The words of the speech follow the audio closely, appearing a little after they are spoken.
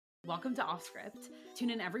Welcome to Off Script.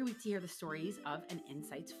 Tune in every week to hear the stories of and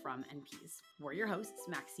insights from NPs. We're your hosts,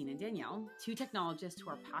 Maxine and Danielle, two technologists who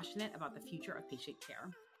are passionate about the future of patient care.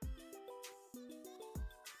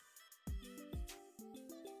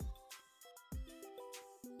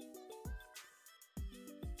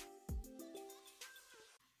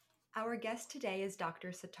 Our guest today is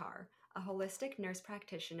Dr. Setare, a holistic nurse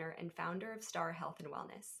practitioner and founder of Star Health and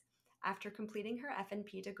Wellness. After completing her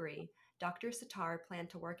FNP degree, Dr. Setare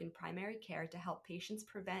planned to work in primary care to help patients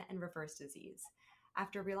prevent and reverse disease.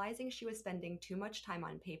 After realizing she was spending too much time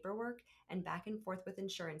on paperwork and back and forth with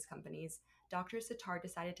insurance companies, Dr. Setare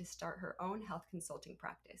decided to start her own health consulting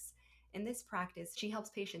practice. In this practice, she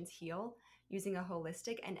helps patients heal using a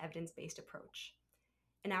holistic and evidence-based approach.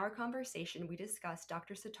 In our conversation, we discussed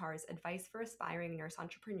Dr. Setare's advice for aspiring nurse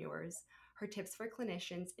entrepreneurs, her tips for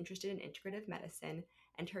clinicians interested in integrative medicine,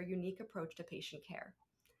 and her unique approach to patient care.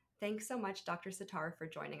 Thanks so much, Dr. Setare, for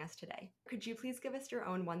joining us today. Could you please give us your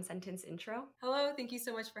own one-sentence intro? Hello, thank you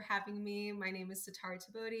so much for having me. My name is Setare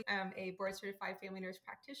Taabodi. I'm a board-certified family nurse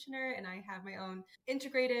practitioner, and I have my own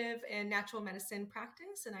integrative and natural medicine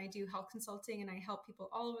practice, and I do health consulting, and I help people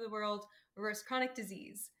all over the world reverse chronic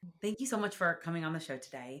disease. Thank you so much for coming on the show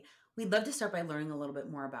today. We'd love to start by learning a little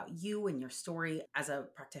bit more about you and your story as a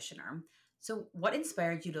practitioner. So what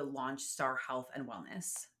inspired you to launch Star Health and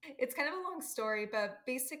Wellness? It's kind of a long story, but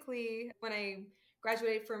basically when I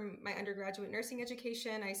graduated from my undergraduate nursing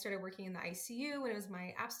education, I started working in the ICU, and it was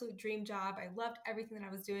my absolute dream job. I loved everything that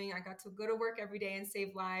I was doing. I got to go to work every day and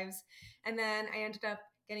save lives. And then I ended up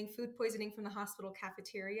getting food poisoning from the hospital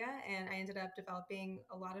cafeteria, and I ended up developing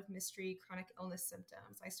a lot of mystery chronic illness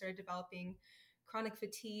symptoms. I started developing chronic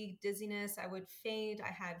fatigue, dizziness. I would faint.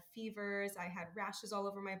 I had fevers. I had rashes all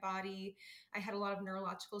over my body. I had a lot of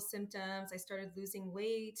neurological symptoms. I started losing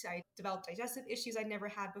weight. I developed digestive issues I'd never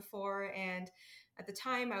had before. And at the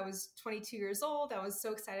time, I was 22 years old. I was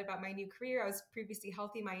so excited about my new career. I was previously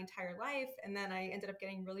healthy my entire life. And then I ended up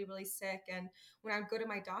getting really, really sick. And when I would go to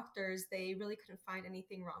my doctors, they really couldn't find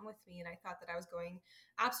anything wrong with me. And I thought that I was going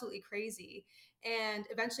absolutely crazy. And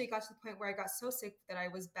eventually it got to the point where I got so sick that I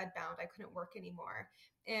was bedbound. I couldn't work anymore.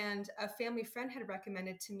 And a family friend had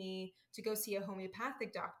recommended to me to go see a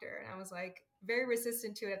homeopathic doctor. And I was like, very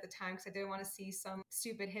resistant to it at the time because I didn't want to see some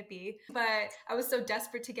stupid hippie. But I was so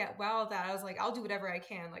desperate to get well that I was like, I'll do whatever I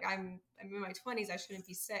can. Like I'm in my 20s, I shouldn't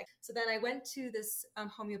be sick. So then I went to this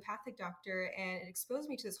homeopathic doctor, and it exposed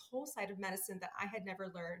me to this whole side of medicine that I had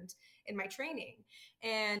never learned in my training.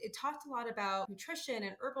 And it talked a lot about nutrition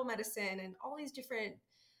and herbal medicine and all these different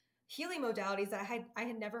healing modalities that I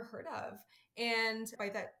had never heard of. And by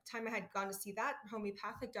that time I had gone to see that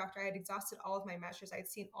homeopathic doctor, I had exhausted all of my measures. I had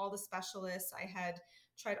seen all the specialists. I had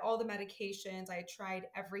tried all the medications. I had tried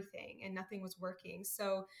everything, and nothing was working.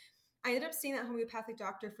 So I ended up seeing that homeopathic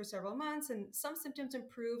doctor for several months, and some symptoms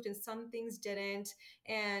improved and some things didn't.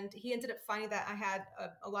 And he ended up finding that I had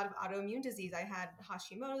a lot of autoimmune disease. I had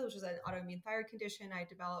Hashimoto's, which is an autoimmune thyroid condition. I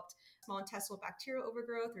developed small intestinal bacterial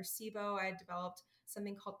overgrowth, or SIBO. I had developed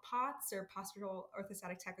something called POTS, or postural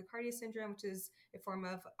orthostatic tachycardia syndrome, which is a form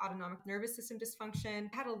of autonomic nervous system dysfunction.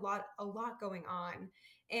 I had a lot going on.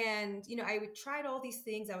 And, I tried all these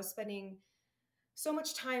things. I was spending so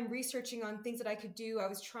much time researching on things that I could do. I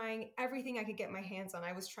was trying everything I could get my hands on.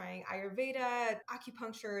 I was trying Ayurveda,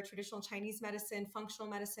 acupuncture, traditional Chinese medicine, functional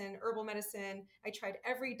medicine, herbal medicine. I tried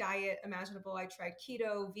every diet imaginable. I tried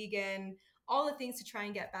keto, vegan, all the things to try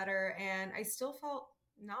and get better. And I still felt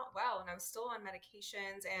not well, and I was still on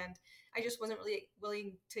medications, and I just wasn't really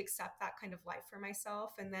willing to accept that kind of life for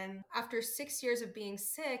myself. And then after 6 years of being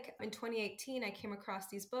sick, in 2018, I came across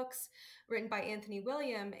these books written by Anthony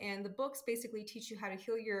William, and the books basically teach you how to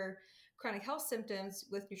heal your chronic health symptoms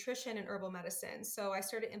with nutrition and herbal medicine. So I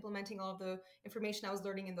started implementing all of the information I was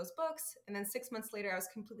learning in those books, and then 6 months later, I was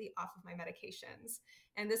completely off of my medications.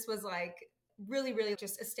 And this was like really, really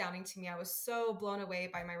just astounding to me. I was so blown away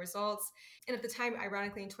by my results. And at the time,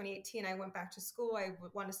 ironically, in 2018, I went back to school. I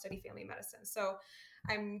wanted to study family medicine. So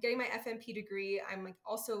I'm getting my FNP degree. I'm like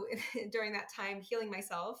also during that time healing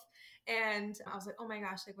myself. And I was like, oh my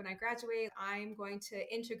gosh, like when I graduate, I'm going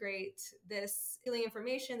to integrate this healing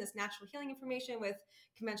information, this natural healing information with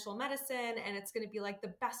conventional medicine. And it's going to be like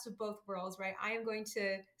the best of both worlds, right? I am going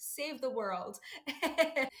to save the world.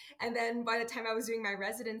 And then by the time I was doing my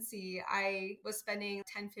residency, I was spending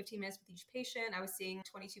 10, 15 minutes with each patient. I was seeing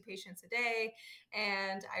 22 patients a day,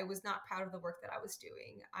 and I was not proud of the work that I was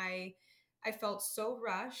doing. I felt so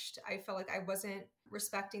rushed. I felt like I wasn't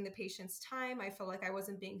respecting the patient's time. I felt like I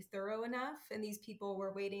wasn't being thorough enough. And these people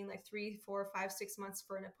were waiting like 3, 4, 5, 6 months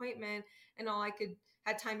for an appointment. And all I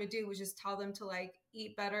had time to do was just tell them to like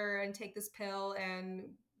eat better and take this pill and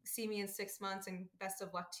see me in 6 months and best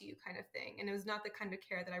of luck to you kind of thing. And it was not the kind of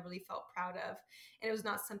care that I really felt proud of. And it was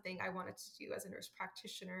not something I wanted to do as a nurse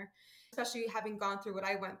practitioner, especially having gone through what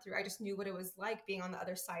I went through. I just knew what it was like being on the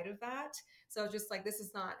other side of that. So I was just like, this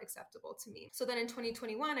is not acceptable to me. So then in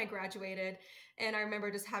 2021, I graduated, and I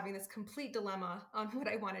remember just having this complete dilemma on what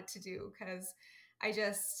I wanted to do, because I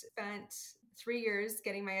just spent 3 years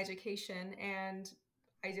getting my education and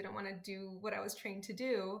I didn't want to do what I was trained to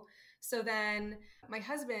do. So then my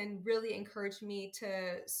husband really encouraged me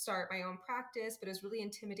to start my own practice, but it was really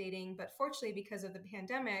intimidating. But fortunately, because of the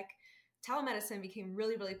pandemic, telemedicine became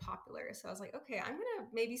really, really popular. So I was like, okay, I'm going to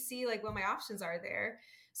maybe see like what my options are there.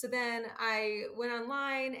 So then I went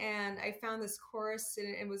online and I found this course,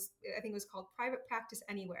 and it was, I think it was called Private Practice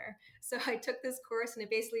Anywhere. So I took this course and it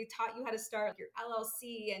basically taught you how to start your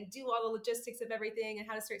LLC and do all the logistics of everything and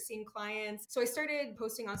how to start seeing clients. So I started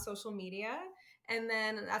posting on social media, and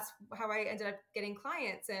then that's how I ended up getting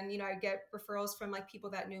clients. And, I'd get referrals from like people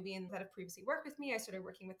that knew me and that have previously worked with me. I started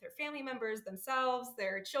working with their family members themselves,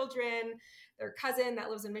 their children, their cousin that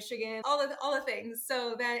lives in Michigan, all the things.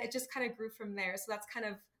 So then it just kind of grew from there. So that's kind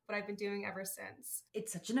of what I've been doing ever since.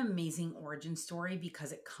 It's such an amazing origin story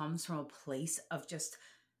because it comes from a place of just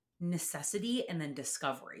necessity and then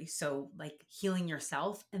discovery. So like healing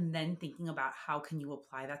yourself and then thinking about how can you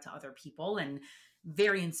apply that to other people, and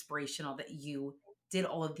very inspirational that you did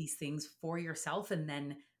all of these things for yourself and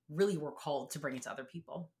then really were called to bring it to other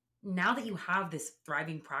people. Now that you have this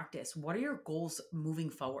thriving practice, what are your goals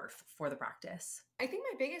moving forward for the practice? I think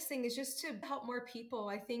my biggest thing is just to help more people.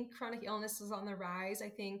 I think chronic illness is on the rise. I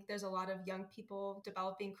think there's a lot of young people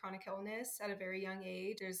developing chronic illness at a very young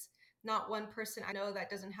age. There's not one person I know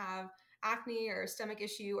that doesn't have acne or stomach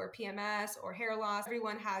issue or PMS or hair loss.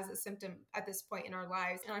 Everyone has a symptom at this point in our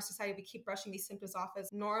lives. In our society, we keep brushing these symptoms off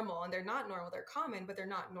as normal, and they're not normal. They're common, but they're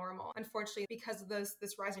not normal. Unfortunately, because of this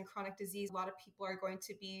rise in chronic disease, a lot of people are going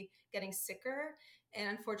to be getting sicker. And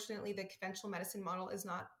unfortunately, the conventional medicine model is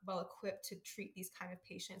not well equipped to treat these kind of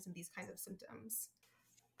patients and these kinds of symptoms.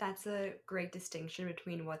 That's a great distinction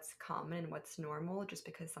between what's common and what's normal. Just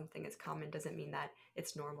because something is common doesn't mean that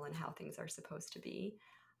it's normal and how things are supposed to be.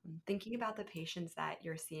 Thinking about the patients that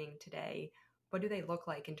you're seeing today, what do they look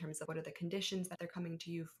like in terms of what are the conditions that they're coming to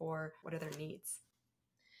you for? What are their needs?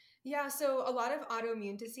 Yeah, so a lot of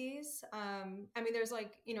autoimmune disease. There's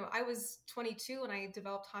I was 22 when I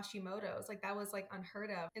developed Hashimoto's. Like that was like unheard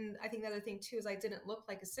of. And I think the other thing too is I didn't look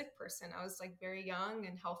like a sick person. I was like very young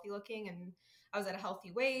and healthy looking, and I was at a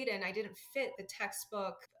healthy weight, and I didn't fit the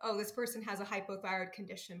textbook, oh, this person has a hypothyroid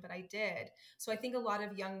condition, but I did. So I think a lot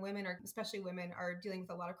of young women, or especially women, are dealing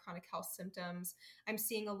with a lot of chronic health symptoms. I'm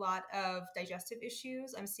seeing a lot of digestive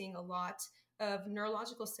issues. I'm seeing a lot of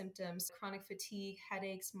neurological symptoms, chronic fatigue,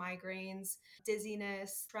 headaches, migraines,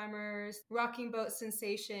 dizziness, tremors, rocking boat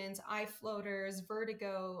sensations, eye floaters,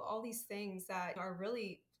 vertigo, all these things that are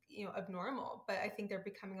really, abnormal, but I think they're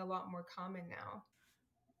becoming a lot more common now.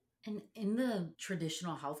 And in the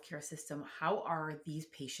traditional healthcare system, how are these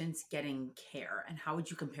patients getting care? And how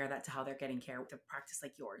would you compare that to how they're getting care with a practice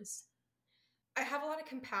like yours? I have a lot of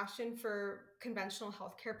compassion for conventional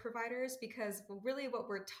healthcare providers, because really what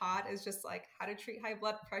we're taught is just like how to treat high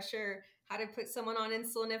blood pressure, how to put someone on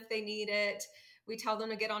insulin if they need it. We tell them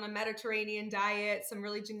to get on a Mediterranean diet, some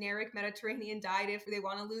really generic Mediterranean diet if they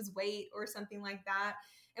want to lose weight or something like that.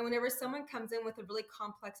 And whenever someone comes in with a really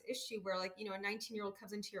complex issue where a 19-year-old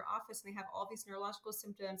comes into your office and they have all these neurological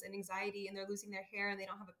symptoms and anxiety and they're losing their hair and they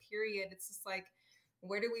don't have a period, it's just like,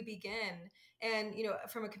 where do we begin? And,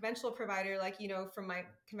 from a conventional provider, from my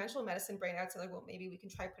conventional medicine brain, I would say like, well, maybe we can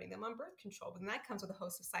try putting them on birth control, but then that comes with a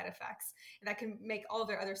host of side effects and that can make all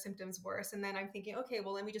their other symptoms worse. And then I'm thinking, okay,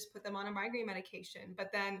 well, let me just put them on a migraine medication,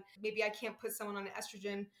 but then maybe I can't put someone on an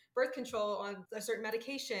estrogen birth control on a certain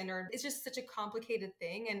medication, or it's just such a complicated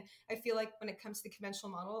thing. And I feel like when it comes to the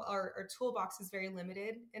conventional model, our toolbox is very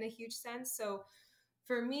limited in a huge sense. So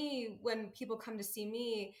for me, when people come to see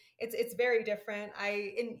me, it's very different.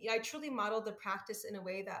 I truly modeled the practice in a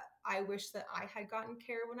way that I wish that I had gotten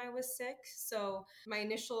care when I was sick. So my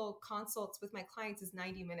initial consults with my clients is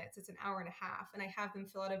 90 minutes. It's an hour and a half. And I have them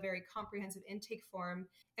fill out a very comprehensive intake form.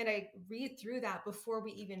 And I read through that before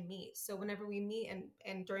we even meet. So whenever we meet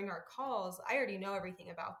and during our calls, I already know everything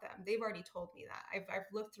about them. They've already told me that. I've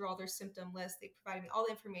looked through all their symptom lists. They've provided me all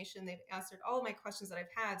the information. They've answered all of my questions that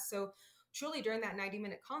I've had. So truly during that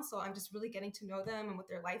 90-minute consult, I'm just really getting to know them and what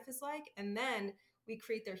their life is like. And then we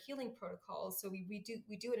create their healing protocols. So we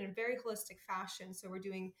do it in a very holistic fashion. So we're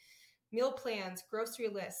doing meal plans, grocery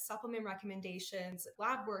lists, supplement recommendations,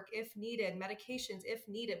 lab work if needed, medications if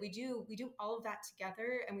needed. We do all of that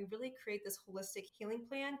together, and we really create this holistic healing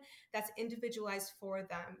plan that's individualized for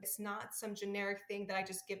them. It's not some generic thing that I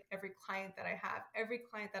just give every client that I have. Every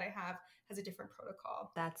client that I have has a different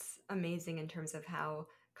protocol. That's amazing in terms of how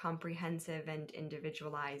comprehensive and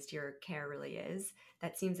individualized your care really is.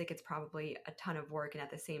 That seems like it's probably a ton of work, and at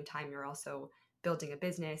the same time you're also building a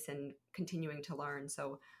business and continuing to learn.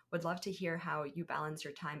 So would love to hear how you balance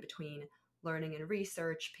your time between learning and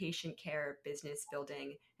research, patient care, business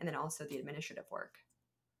building, and then also the administrative work.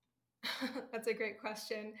 That's a great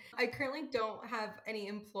question. I currently don't have any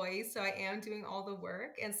employees, so I am doing all the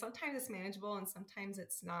work, and sometimes it's manageable and sometimes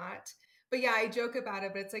it's not. But yeah, I joke about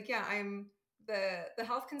it, but it's like, yeah, I'm the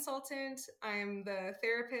health consultant, I'm the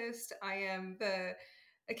therapist, I am the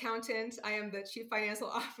accountant, I am the chief financial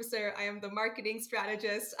officer, I am the marketing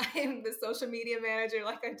strategist, I am the social media manager.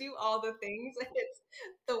 Like, I do all the things. It's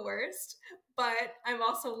the worst. But I'm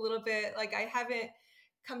also a little bit like, I haven't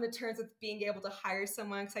come to terms with being able to hire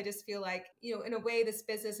someone, because I just feel like, in a way, this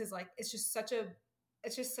business is like, it's just such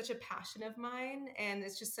a passion of mine, and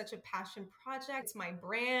it's just such a passion project. It's my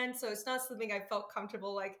brand. So it's not something I felt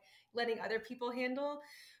comfortable like letting other people handle.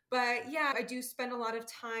 But yeah, I do spend a lot of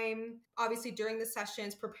time, obviously, during the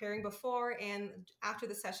sessions, preparing before and after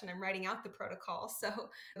the session. I'm writing out the protocol. So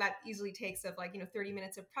that easily takes up like, 30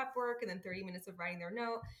 minutes of prep work and then 30 minutes of writing their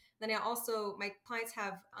note. Then I also, my clients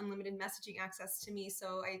have unlimited messaging access to me.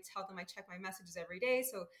 So I tell them I check my messages every day.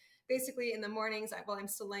 So basically in the mornings, while I'm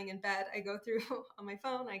still laying in bed, I go through on my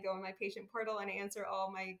phone, I go on my patient portal, and I answer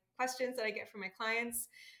all my questions that I get from my clients.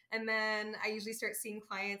 And then I usually start seeing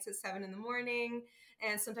clients at 7 in the morning.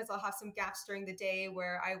 And sometimes I'll have some gaps during the day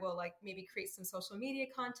where I will like maybe create some social media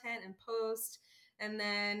content and post. And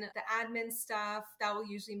then the admin stuff, that will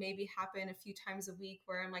usually maybe happen a few times a week,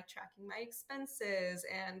 where I'm like tracking my expenses.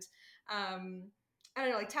 And I don't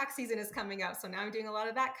know, like tax season is coming up, so now I'm doing a lot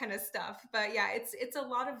of that kind of stuff. But yeah, it's a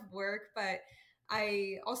lot of work, but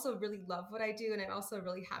I also really love what I do, and I'm also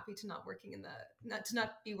really happy to not not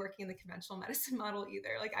be working in the conventional medicine model either.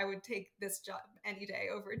 Like, I would take this job any day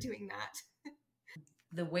over doing that.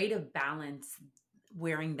 The way to balance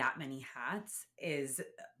wearing that many hats is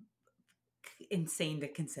insane to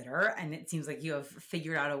consider, and it seems like you have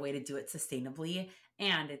figured out a way to do it sustainably.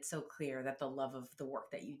 And it's so clear that the love of the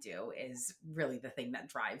work that you do is really the thing that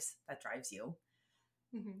drives you.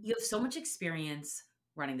 Mm-hmm. You have so much experience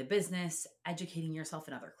running the business, educating yourself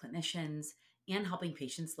and other clinicians, and helping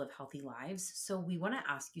patients live healthy lives. So we want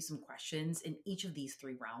to ask you some questions in each of these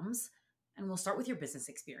three realms, and we'll start with your business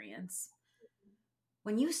experience.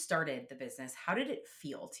 When you started the business, how did it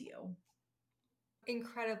feel to you?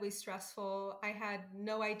 Incredibly stressful. I had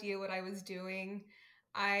no idea what I was doing.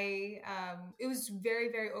 It was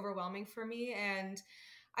very, very overwhelming for me. And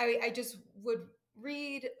I just would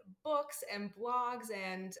read books and blogs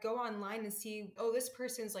and go online and see, oh, this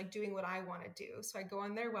person's like doing what I want to do. So I go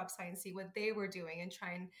on their website and see what they were doing and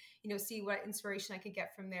try and, see what inspiration I could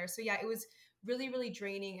get from there. So yeah, it was really, really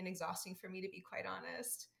draining and exhausting for me, to be quite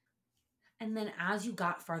honest. And then as you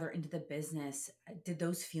got farther into the business, did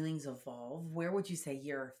those feelings evolve? Where would you say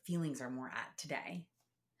your feelings are more at today?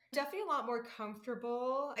 Definitely a lot more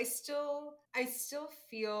comfortable. I still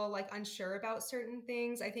feel like unsure about certain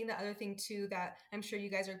things. I think the other thing too that I'm sure you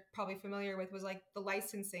guys are probably familiar with was like the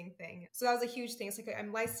licensing thing. So that was a huge thing. It's like,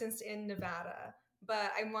 I'm licensed in Nevada,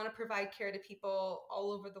 but I want to provide care to people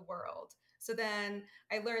all over the world. So then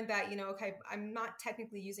I learned that, okay, I'm not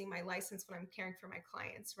technically using my license when I'm caring for my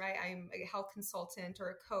clients, right? I'm a health consultant or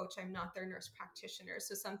a coach. I'm not their nurse practitioner.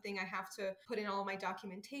 So something I have to put in all my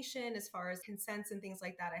documentation as far as consents and things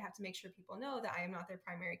like that. I have to make sure people know that I am not their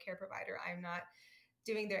primary care provider. I'm not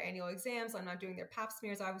doing their annual exams. I'm not doing their pap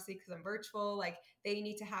smears, obviously, because I'm virtual. Like, they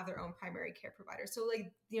need to have their own primary care provider. So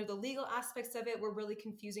like, the legal aspects of it were really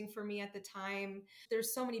confusing for me at the time.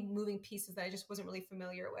 There's so many moving pieces that I just wasn't really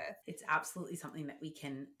familiar with. It's absolutely something that we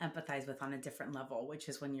can empathize with on a different level, which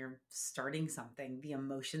is when you're starting something, the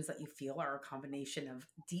emotions that you feel are a combination of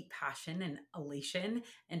deep passion and elation.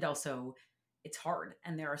 And also it's hard.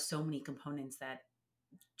 And there are so many components that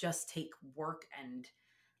just take work and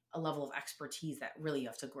a level of expertise that really you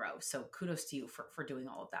have to grow. So kudos to you for doing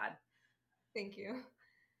all of that. Thank you.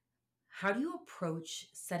 How do you approach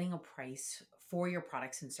setting a price for your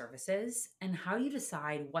products and services? And how do you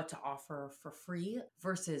decide what to offer for free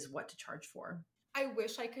versus what to charge for? I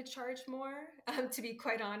wish I could charge more, to be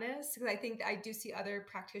quite honest, because I think I do see other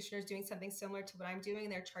practitioners doing something similar to what I'm doing.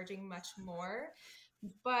 They're charging much more.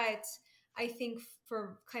 But I think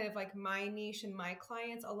for kind of like my niche and my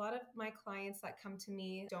clients, a lot of my clients that come to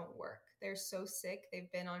me don't work. They're so sick.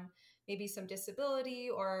 They've been on maybe some disability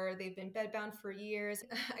or they've been bedbound for years.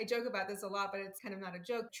 I joke about this a lot, but it's kind of not a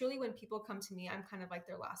joke. Truly, when people come to me, I'm kind of like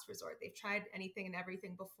their last resort. They've tried anything and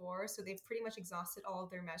everything before. So they've pretty much exhausted all of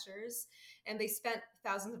their measures and they spent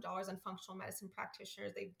thousands of dollars on functional medicine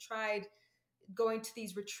practitioners. They've tried going to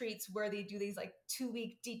these retreats where they do these like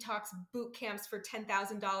 2-week detox boot camps for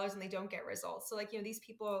 $10,000 and they don't get results. So like, these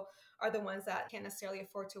people are the ones that can't necessarily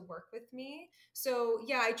afford to work with me. So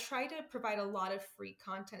yeah, I try to provide a lot of free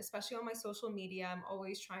content, especially on my social media. I'm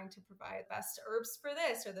always trying to provide best herbs for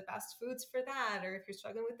this or the best foods for that. Or if you're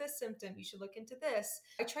struggling with this symptom, you should look into this.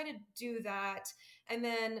 I try to do that. And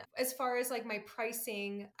then as far as like my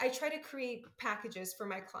pricing, I try to create packages for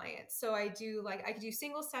my clients. So I could do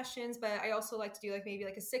single sessions, but I also like to do like maybe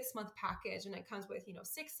like a 6-month package and it comes with,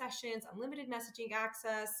 6 sessions, unlimited messaging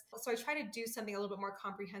access. So I try to do something a little bit more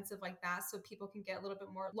comprehensive like that so people can get a little bit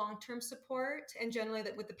more long-term support. And generally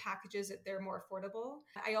that with the packages, they're more affordable.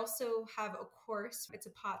 I also have a course. It's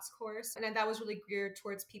a POTS course. And that was really geared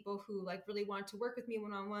towards people who like really wanted to work with me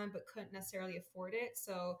one-on-one, but couldn't necessarily afford it.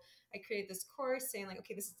 So I created this course saying like,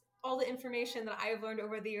 okay, this is all the information that I've learned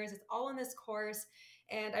over the years. It's all in this course.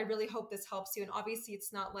 And I really hope this helps you. And obviously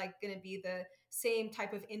it's not like going to be the same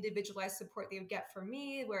type of individualized support they would get from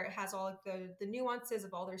me, where it has all of the nuances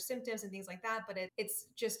of all their symptoms and things like that. But it's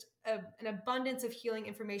just an abundance of healing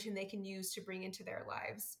information they can use to bring into their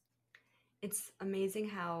lives. It's amazing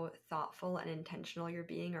how thoughtful and intentional you're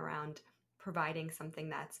being around providing something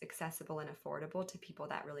that's accessible and affordable to people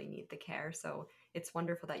that really need the care. So it's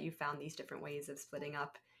wonderful that you found these different ways of splitting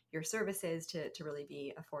up your services to really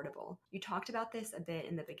be affordable. You talked about this a bit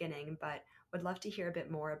in the beginning, but would love to hear a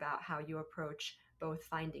bit more about how you approach both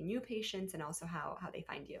finding new patients and also how they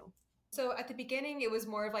find you. So at the beginning, it was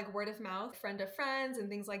more of like word of mouth, friend of friends and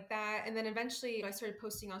things like that. And then eventually I started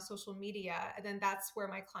posting on social media, and then that's where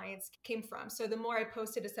my clients came from. So the more I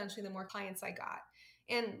posted, essentially, the more clients I got.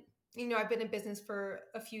 And I've been in business for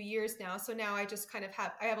a few years now. So now I just kind of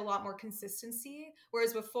have a lot more consistency.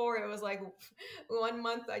 Whereas before it was like 1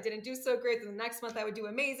 month I didn't do so great. Then the next month I would do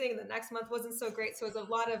amazing. And the next month wasn't so great. So it's a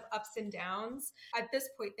lot of ups and downs. At this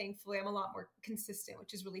point, thankfully, I'm a lot more consistent,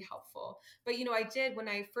 which is really helpful. But, I did, when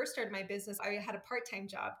I first started my business, I had a part-time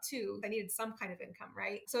job too. I needed some kind of income,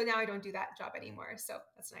 right? So now I don't do that job anymore. So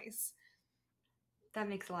that's nice. That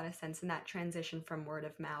makes a lot of sense. And that transition from word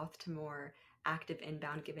of mouth to more active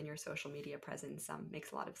inbound, given your social media presence,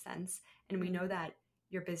 makes a lot of sense. And we know that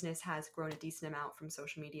your business has grown a decent amount from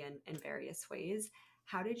social media in various ways.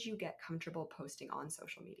 How did you get comfortable posting on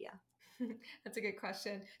social media? That's a good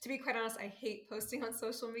question. To be quite honest, I hate posting on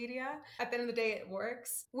social media. At the end of the day, it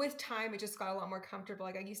works. With time, it just got a lot more comfortable.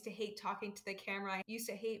 Like I used to hate talking to the camera. I used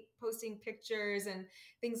to hate posting pictures and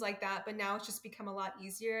things like that. But now it's just become a lot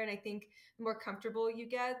easier. And I think the more comfortable you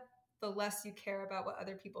get, the less you care about what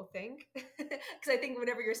other people think. Because I think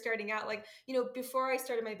whenever you're starting out, like, before I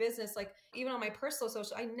started my business, like even on my personal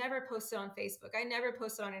social, I never posted on Facebook. I never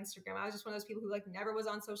posted on Instagram. I was just one of those people who like never was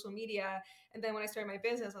on social media. And then when I started my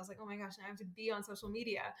business, I was like, oh my gosh, I have to be on social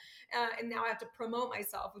media. And now I have to promote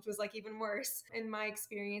myself, which was like even worse. In my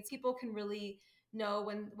experience, people can really know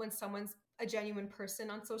when someone's a genuine person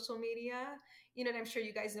on social media. And I'm sure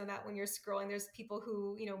you guys know that when you're scrolling, there's people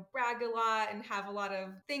who, brag a lot and have a lot of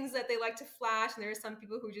things that they like to flash. And there are some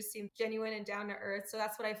people who just seem genuine and down to earth. So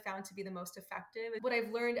that's what I've found to be the most effective. What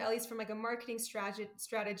I've learned, at least from like a marketing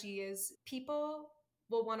strategy, is people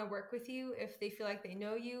will want to work with you if they feel like they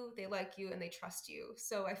know you, they like you, and they trust you.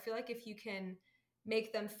 So I feel like if you can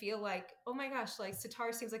make them feel like, oh my gosh, like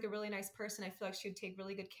Setare seems like a really nice person. I feel like she would take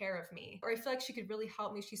really good care of me. Or I feel like she could really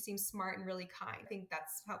help me. She seems smart and really kind. I think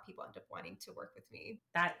that's how people end up wanting to work with me.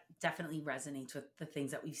 That definitely resonates with the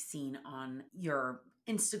things that we've seen on your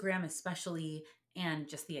Instagram, especially, and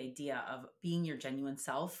just the idea of being your genuine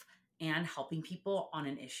self and helping people on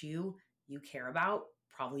an issue you care about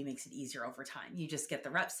probably makes it easier over time. You just get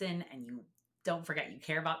the reps in and you don't forget you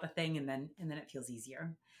care about the thing, and then it feels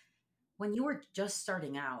easier. When you were just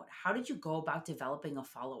starting out, how did you go about developing a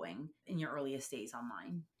following in your earliest days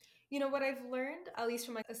online? What I've learned, at least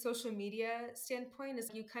from like a social media standpoint,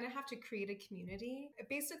 is you kind of have to create a community.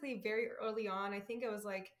 Basically, very early on, I think it was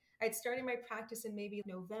like I'd started my practice in maybe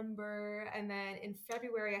November. And then in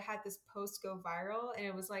February, I had this post go viral. And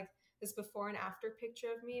it was like this before and after picture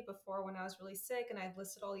of me before when I was really sick. And I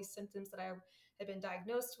listed all these symptoms that I had been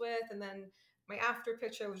diagnosed with. And then my after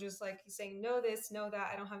picture was just like saying, no this, no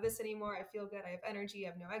that, I don't have this anymore, I feel good, I have energy, I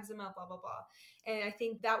have no eczema, blah blah blah. And I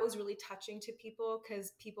think that was really touching to people,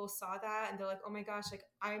 because people saw that and they're like, oh my gosh, like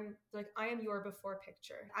I am your before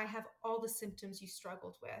picture, I have all the symptoms you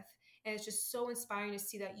struggled with. And it's just so inspiring to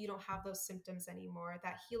see that you don't have those symptoms anymore,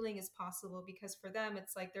 that healing is possible. Because for them,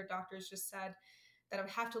 it's like their doctors just said that I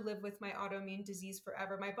would have to live with my autoimmune disease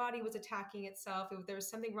forever. My body was attacking itself. There was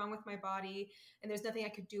something wrong with my body and there's nothing I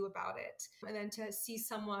could do about it. And then to see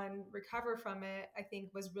someone recover from it, I think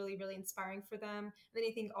was really, really inspiring for them. And then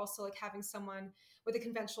I think also like having someone with a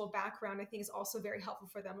conventional background, I think is also very helpful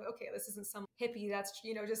for them. Like, okay, this isn't some hippie that's,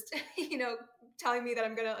 just, telling me that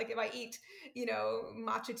I'm going to, like, if I eat,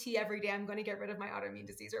 matcha tea every day, I'm going to get rid of my autoimmune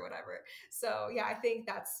disease or whatever. So yeah, I think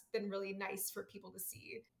that's been really nice for people to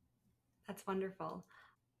see. That's wonderful.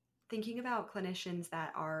 Thinking about clinicians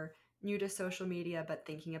that are new to social media, but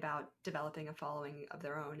thinking about developing a following of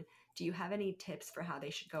their own, do you have any tips for how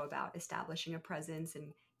they should go about establishing a presence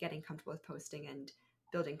and getting comfortable with posting and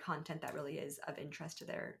building content that really is of interest to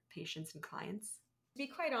their patients and clients? To be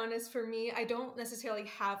quite honest, for me, I don't necessarily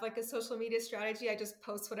have like a social media strategy. I just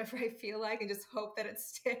post whatever I feel like and just hope that it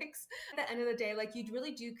sticks. At the end of the day, like, you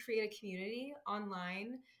really do create a community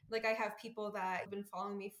online. Like, I have people that have been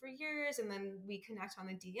following me for years, and then we connect on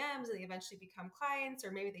the DMs and they eventually become clients,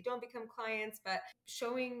 or maybe they don't become clients. But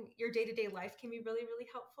showing your day-to-day life can be really, really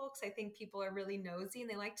helpful, because I think people are really nosy and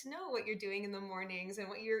they like to know what you're doing in the mornings and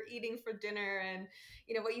what you're eating for dinner, and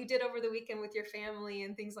what you did over the weekend with your family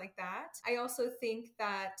and things like that. I also think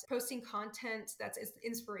that posting content that's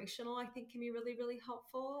inspirational, I think, can be really, really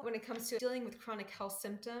helpful. When it comes to dealing with chronic health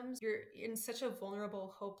symptoms, you're in such a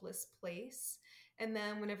vulnerable, hopeless place. And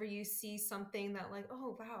then whenever you see something that, like,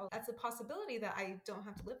 oh, wow, that's a possibility that I don't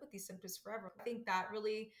have to live with these symptoms forever, I think that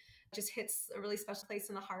really just hits a really special place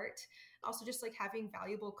in the heart. Also, just like having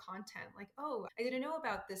valuable content, like, oh, I didn't know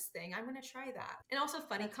about this thing, I'm going to try that. And also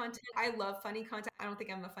funny content. I love funny content. I don't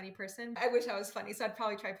think I'm a funny person. I wish I was funny, so I'd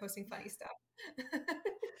probably try posting funny stuff.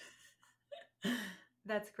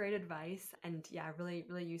 That's great advice. And yeah, really,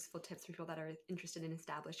 really useful tips for people that are interested in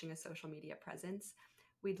establishing a social media presence.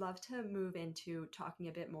 We'd love to move into talking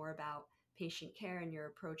a bit more about patient care and your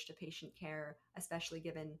approach to patient care, especially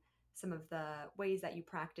given some of the ways that you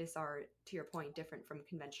practice are, to your point, different from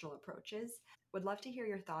conventional approaches. Would love to hear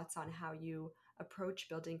your thoughts on how you approach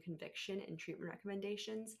building conviction in treatment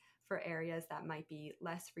recommendations for areas that might be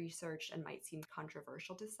less researched and might seem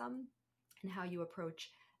controversial to some, and how you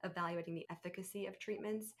approach evaluating the efficacy of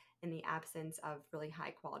treatments in the absence of really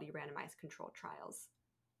high quality randomized controlled trials.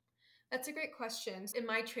 That's a great question. In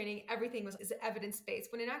my training, everything is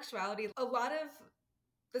evidence-based, when in actuality, a lot of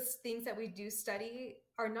the things that we do study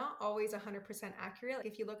are not always 100% accurate. Like,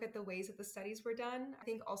 if you look at the ways that the studies were done, I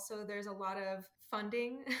think also there's a lot of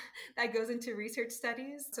funding that goes into research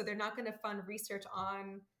studies. So they're not going to fund research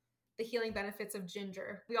on the healing benefits of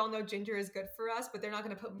ginger. We all know ginger is good for us, but they're not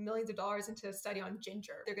going to put millions of dollars into a study on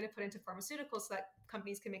ginger. They're going to put into pharmaceuticals so that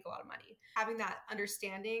companies can make a lot of money. Having that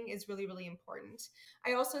understanding is really, really important.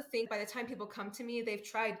 I also think by the time people come to me, they've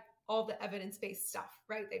tried all the evidence-based stuff,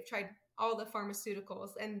 right? They've tried all the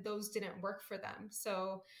pharmaceuticals and those didn't work for them.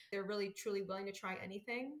 So they're really, truly willing to try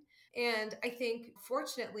anything. And I think,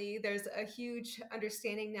 fortunately, there's a huge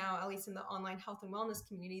understanding now, at least in the online health and wellness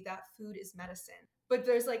community, that food is medicine. But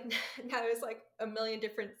there's like, now there's like a million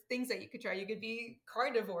different things that you could try. You could be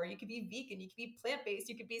carnivore, you could be vegan, you could be plant-based,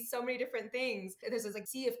 you could be so many different things. There's this like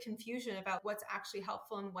sea of confusion about what's actually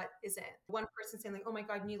helpful and what isn't. One person saying like, oh my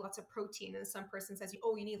God, you need lots of protein. And some person says,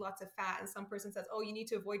 oh, you need lots of fat. And some person says, oh, you need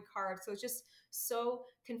to avoid carbs. So it's just so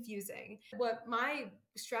confusing. What my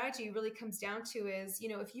strategy really comes down to is,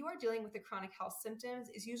 if you are dealing with the chronic health symptoms,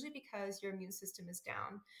 it's usually because your immune system is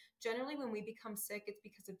down. Generally, when we become sick, it's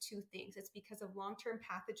because of two things. It's because of long-term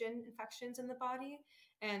pathogen infections in the body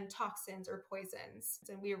and toxins or poisons.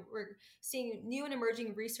 And we're seeing new and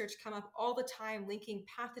emerging research come up all the time linking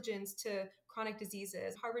pathogens to chronic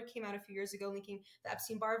diseases. Harvard came out a few years ago linking the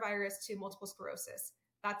Epstein-Barr virus to multiple sclerosis.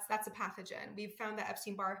 That's a pathogen. We've found that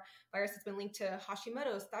Epstein-Barr virus has been linked to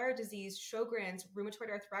Hashimoto's, thyroid disease, Sjogren's,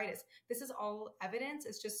 rheumatoid arthritis. This is all evidence.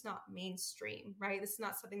 It's just not mainstream, right? This is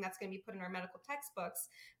not something that's going to be put in our medical textbooks,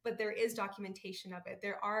 but there is documentation of it.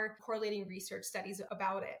 There are correlating research studies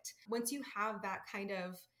about it. Once you have that kind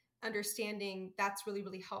of understanding, that's really,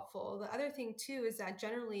 really helpful. The other thing too is that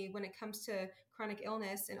generally when it comes to chronic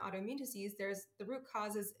illness and autoimmune disease, there's the root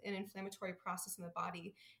cause is an inflammatory process in the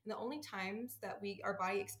body. And the only times that our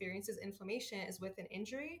body experiences inflammation is with an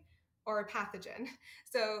injury or a pathogen.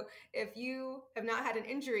 So if you have not had an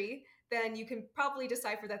injury, then you can probably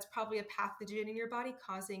decipher that's probably a pathogen in your body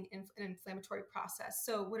causing an inflammatory process.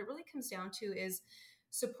 So what it really comes down to is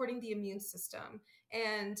supporting the immune system.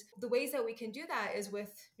 And the ways that we can do that is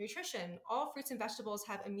with nutrition. All fruits and vegetables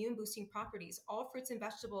have immune boosting properties. All fruits and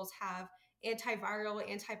vegetables have antiviral,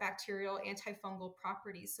 antibacterial, antifungal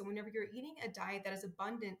properties. So whenever you're eating a diet that is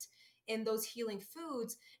abundant in those healing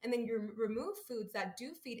foods, and then you remove foods that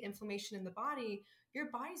do feed inflammation in the body, your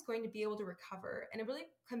body's going to be able to recover. And it really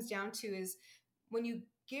comes down to is when you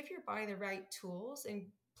give your body the right tools and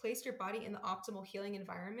place your body in the optimal healing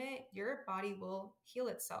environment, your body will heal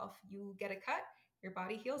itself. You get a cut, your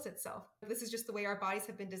body heals itself. This is just the way our bodies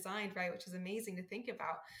have been designed, right? Which is amazing to think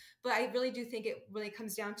about. But I really do think it really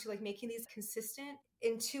comes down to like making these consistent,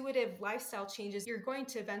 intuitive lifestyle changes. You're going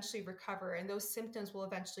to eventually recover and those symptoms will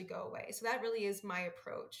eventually go away. So that really is my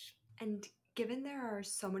approach. And given there are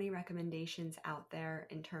so many recommendations out there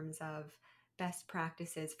in terms of best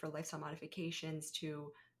practices for lifestyle modifications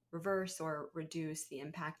to reverse or reduce the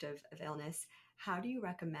impact of illness, how do you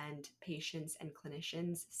recommend patients and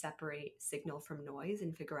clinicians separate signal from noise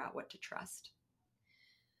and figure out what to trust?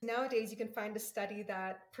 Nowadays, you can find a study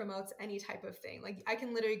that promotes any type of thing. Like I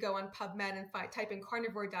can literally go on PubMed and type in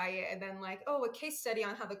carnivore diet and then like, oh, a case study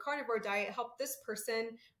on how the carnivore diet helped this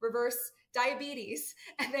person reverse diabetes.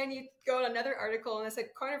 And then you go on another article and it's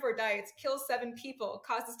like carnivore diets kills 7 people,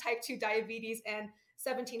 causes type 2 diabetes and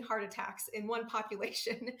 17 heart attacks in one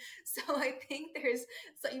population. So I think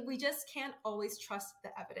we just can't always trust the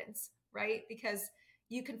evidence, right? Because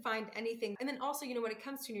you can find anything. And then also, when it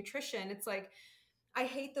comes to nutrition, it's like, I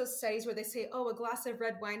hate those studies where they say, oh, a glass of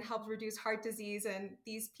red wine helps reduce heart disease and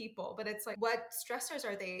these people. But it's like, what stressors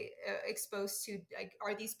are they exposed to? Like,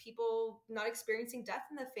 are these people not experiencing death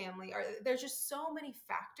in the family? There's just so many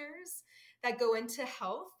factors that go into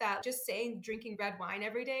health that just saying drinking red wine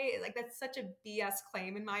every day, like that's such a BS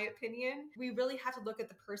claim in my opinion. We really have to look at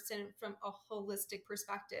the person from a holistic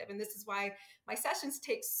perspective. And this is why my sessions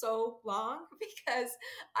take so long because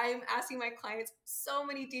I'm asking my clients so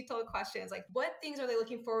many detailed questions. Like what things are they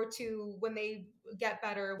looking forward to when they get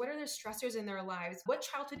better? What are their stressors in their lives? What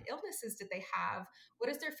childhood illnesses did they have? What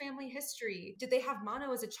is their family history? Did they have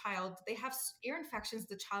mono as a child? Did they have ear infections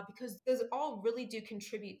as a child? Because those all really do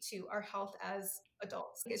contribute to our health as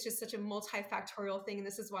adults. It's just such a multifactorial thing. And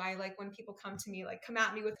this is why, like, when people come to me, like, come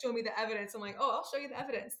at me with, show me the evidence. I'm like, oh, I'll show you the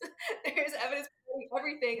evidence. There's evidence for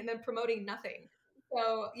everything and then promoting nothing.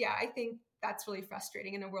 So yeah, I think that's really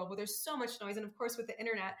frustrating in a world where there's so much noise. And of course, with the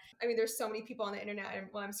internet, I mean, there's so many people on the internet. And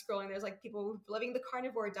when I'm scrolling, there's like people living the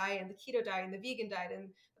carnivore diet and the keto diet and the vegan diet and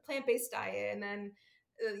the plant-based diet. And then,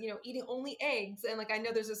 eating only eggs. And like, I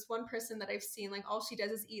know there's this one person that I've seen, like all she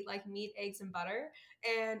does is eat like meat, eggs, and butter.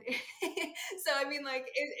 And so, I mean, like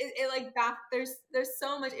it like back, there's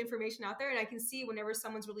so much information out there. And I can see whenever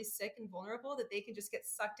someone's really sick and vulnerable that they can just get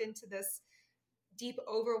sucked into this deep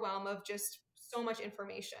overwhelm of just so much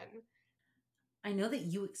information. I know that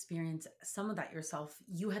you experienced some of that yourself.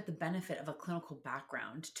 You had the benefit of a clinical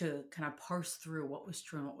background to kind of parse through what was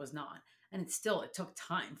true and what was not. And it took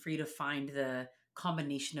time for you to find the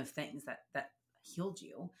combination of things that healed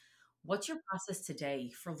you. What's your process today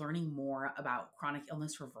for learning more about chronic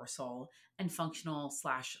illness reversal and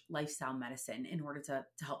functional/lifestyle medicine in order to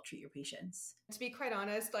help treat your patients? To be quite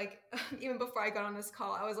honest, like even before I got on this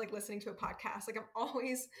call, I was like listening to a podcast. Like I'm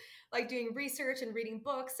always like doing research and reading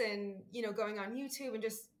books and, going on YouTube and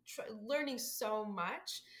just learning so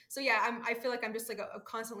much. So yeah, I feel like I'm just like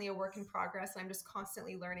constantly a work in progress. I'm just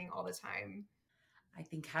constantly learning all the time. I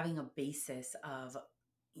think having a basis of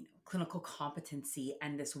clinical competency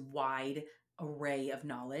and this wide array of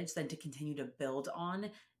knowledge then to continue to build on,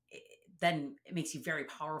 then it makes you very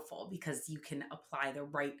powerful because you can apply the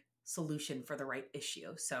right solution for the right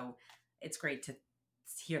issue. So it's great to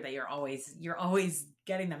hear that you're always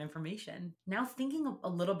getting that information. Now, thinking a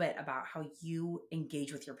little bit about how you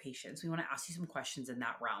engage with your patients, we want to ask you some questions in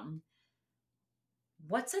that realm.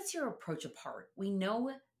 What sets your approach apart? We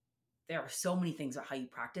know there are so many things about how you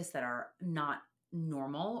practice that are not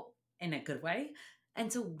normal in a good way.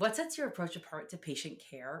 And so what sets your approach apart to patient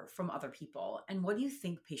care from other people? And what do you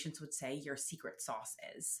think patients would say your secret sauce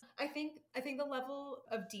is? I think the level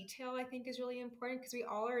of detail is really important because we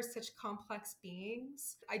all are such complex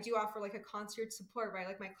beings. I do offer like a concierge support, right?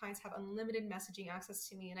 Like my clients have unlimited messaging access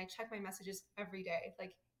to me and I check my messages every day.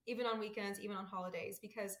 Like even on weekends, even on holidays,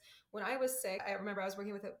 because when I was sick, I remember I was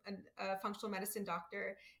working with a functional medicine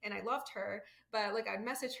doctor and I loved her, but like I'd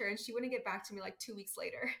message her and she wouldn't get back to me like 2 weeks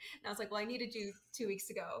later. And I was like, well, I needed you 2 weeks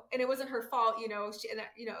ago. And it wasn't her fault,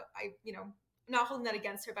 I'm not holding that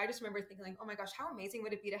against her, but I just remember thinking like, oh my gosh, how amazing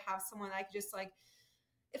would it be to have someone that I could just like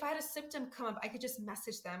if I had a symptom come up, I could just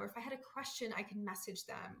message them. Or if I had a question, I could message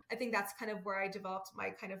them. I think that's kind of where I developed my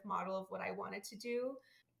kind of model of what I wanted to do.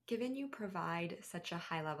 Given you provide such a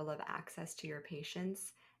high level of access to your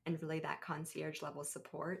patients and really that concierge level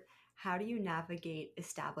support, how do you navigate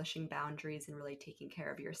establishing boundaries and really taking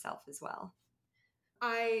care of yourself as well?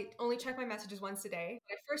 I only check my messages once a day.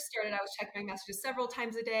 When I first started, I was checking my messages several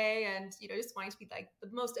times a day and, just wanting to be like the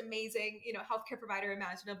most amazing, healthcare provider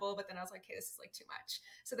imaginable. But then I was like, okay, this is like too much.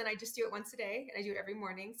 So then I just do it once a day and I do it every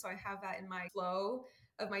morning. So I have that in my flow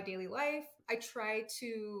of my daily life. I try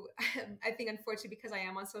to, I think unfortunately, because I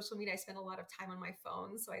am on social media, I spend a lot of time on my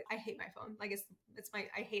phone. So I hate my phone. Like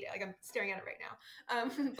I hate it. Like I'm staring at it right now.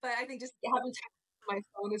 But I think just having time on my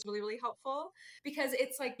phone is really, really helpful because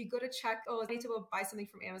it's like you go to check, oh, I need to go buy something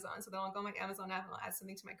from Amazon. So then I'll go on my Amazon app and I'll add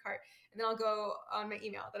something to my cart. And then I'll go on my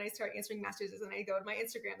email. Then I start answering messages. And I go to my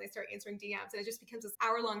Instagram. They start answering DMs. And it just becomes this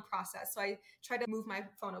hour-long process. So I try to move my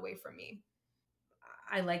phone away from me.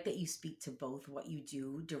 I like that you speak to both what you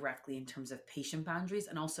do directly in terms of patient boundaries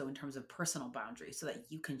and also in terms of personal boundaries so that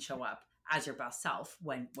you can show up as your best self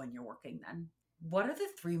when you're working then. What are the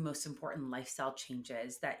 3 most important lifestyle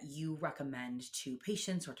changes that you recommend to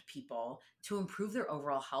patients or to people to improve their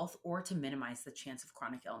overall health or to minimize the chance of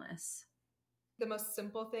chronic illness? The most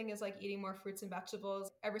simple thing is like eating more fruits and vegetables.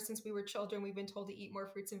 Ever since we were children, we've been told to eat more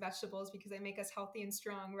fruits and vegetables because they make us healthy and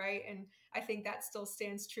strong, right? And I think that still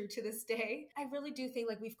stands true to this day. I really do think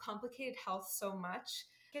like we've complicated health so much.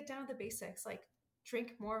 Get down to the basics, like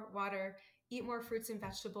drink more water, eat more fruits and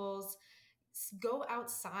vegetables, go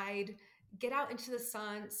outside, get out into the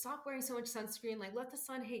sun, stop wearing so much sunscreen, like let the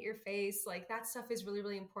sun hit your face. Like that stuff is really,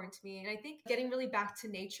 really important to me. And I think getting really back to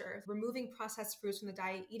nature, removing processed foods from the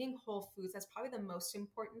diet, eating whole foods, that's probably the most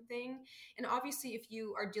important thing. And obviously, if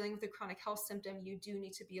you are dealing with a chronic health symptom, you do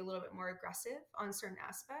need to be a little bit more aggressive on certain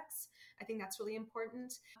aspects. I think that's really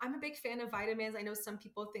important. I'm a big fan of vitamins. I know some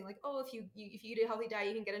people think like, oh, if you eat a healthy diet,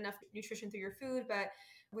 you can get enough nutrition through your food, but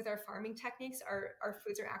with our farming techniques, our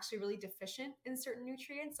foods are actually really deficient in certain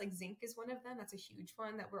nutrients. Like zinc is one of them. That's a huge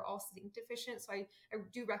one that we're all zinc deficient. So I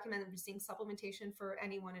do recommend zinc supplementation for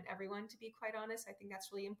anyone and everyone, to be quite honest. I think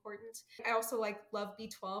that's really important. I also love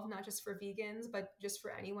B12, not just for vegans, but just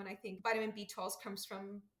for anyone. I think vitamin B12 comes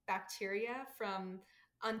from bacteria, from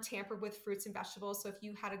untampered with fruits and vegetables. So if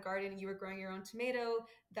you had a garden and you were growing your own tomato,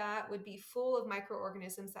 that would be full of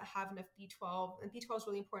microorganisms that have enough B12. And B12 is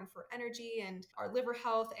really important for energy and our liver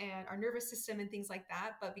health and our nervous system and things like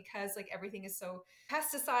that. But because like everything is so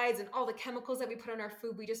pesticides and all the chemicals that we put on our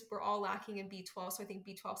food, we're all lacking in B12. So I think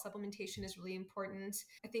B12 supplementation is really important.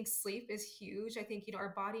 I think sleep is huge. I think,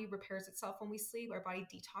 our body repairs itself when we sleep. Our body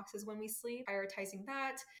detoxes when we sleep. Prioritizing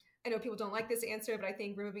that. I know people don't like this answer, but I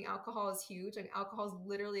think removing alcohol is huge. And alcohol is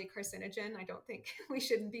literally a carcinogen. I don't think we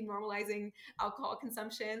shouldn't be normalizing alcohol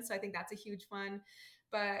consumption. So I think that's a huge one.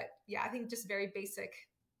 But yeah, I think just very basic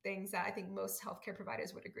things that I think most healthcare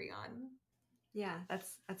providers would agree on. Yeah,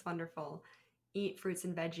 that's wonderful. Eat fruits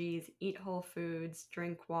and veggies, eat whole foods,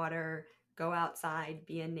 drink water, go outside,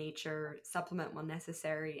 be in nature, supplement when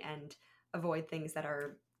necessary, and avoid things that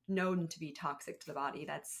are known to be toxic to the body.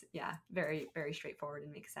 That's, yeah, very, very straightforward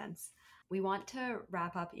and makes sense. We want to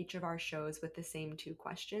wrap up each of our shows with the same 2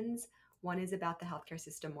 questions. One is about the healthcare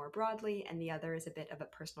system more broadly, and the other is a bit of a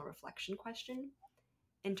personal reflection question.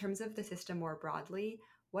 In terms of the system more broadly,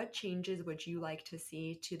 what changes would you like to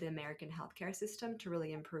see to the American healthcare system to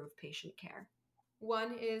really improve patient care?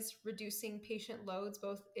 One is reducing patient loads,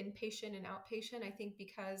 both inpatient and outpatient. I think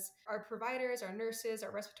because our providers, our nurses,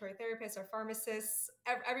 our respiratory therapists, our pharmacists,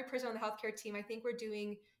 every person on the healthcare team, I think we're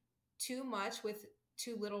doing too much with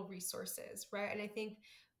too little resources, right? And I think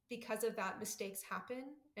because of that, mistakes happen.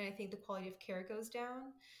 And I think the quality of care goes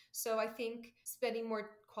down. So I think spending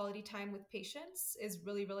more quality time with patients is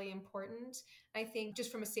really, really important. I think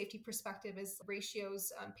just from a safety perspective is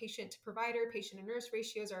ratios, patient to provider, patient to nurse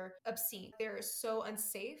ratios are obscene. They're so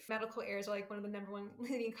unsafe. Medical errors are like one of the number 1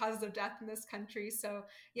 leading causes of death in this country. So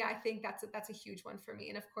yeah, I think that's a huge one for me.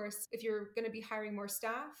 And of course, if you're going to be hiring more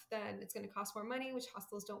staff, then it's going to cost more money, which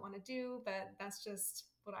hospitals don't want to do. But that's just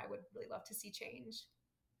what I would really love to see change.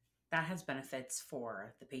 That has benefits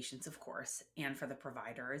for the patients, of course, and for the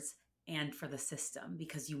providers and for the system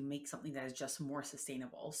because you make something that is just more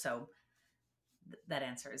sustainable. So that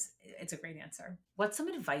answer it's a great answer. What's some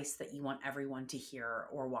advice that you want everyone to hear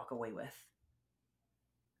or walk away with?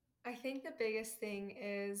 I think the biggest thing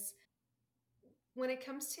is when it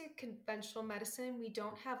comes to conventional medicine, we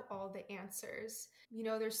don't have all the answers.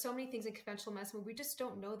 There's so many things in conventional medicine, we just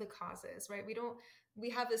don't know the causes, right? We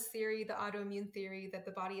have this theory, the autoimmune theory, that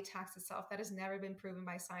the body attacks itself. That has never been proven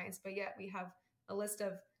by science, but yet we have a list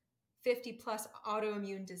of 50 plus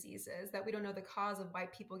autoimmune diseases that we don't know the cause of why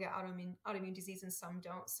people get autoimmune disease and some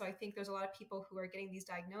don't. So I think there's a lot of people who are getting these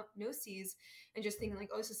diagnoses and just thinking like,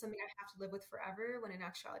 oh, this is something I have to live with forever, when in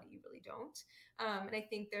actuality you really don't. And I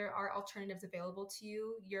think there are alternatives available to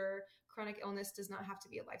you. Your chronic illness does not have to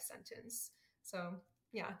be a life sentence. So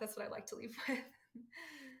yeah, that's what I like to leave with.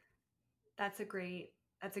 That's a great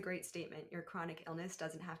statement. Your chronic illness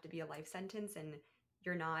doesn't have to be a life sentence, and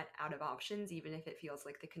you're not out of options, even if it feels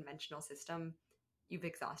like the conventional system, you've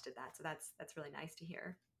exhausted that. So that's really nice to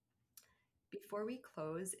hear. Before we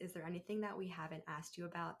close, is there anything that we haven't asked you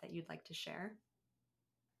about that you'd like to share?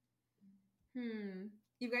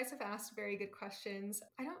 You guys have asked very good questions.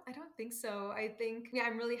 I don't think so. I think, yeah,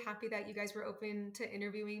 I'm really happy that you guys were open to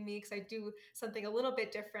interviewing me, because I do something a little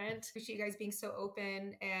bit different. Appreciate you guys being so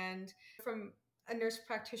open. And from a nurse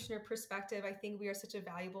practitioner perspective, I think we are such a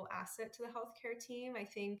valuable asset to the healthcare team. I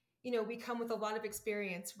think, we come with a lot of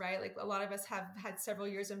experience, right? Like a lot of us have had several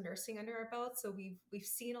years of nursing under our belt. So we've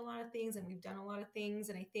seen a lot of things and we've done a lot of things.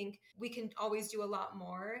 And I think we can always do a lot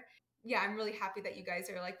more. Yeah, I'm really happy that you guys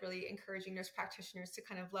are like really encouraging nurse practitioners to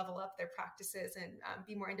kind of level up their practices and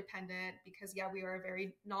be more independent, because yeah, we are a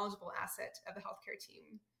very knowledgeable asset of the healthcare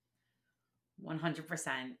team.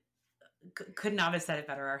 100%. Could not have said it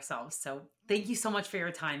better ourselves. So thank you so much for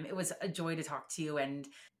your time. It was a joy to talk to you, and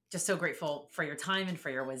just so grateful for your time and for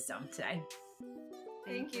your wisdom today.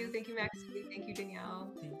 Thank you. Thank you, Maxie. Thank you,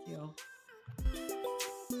 Danielle. Thank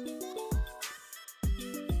you.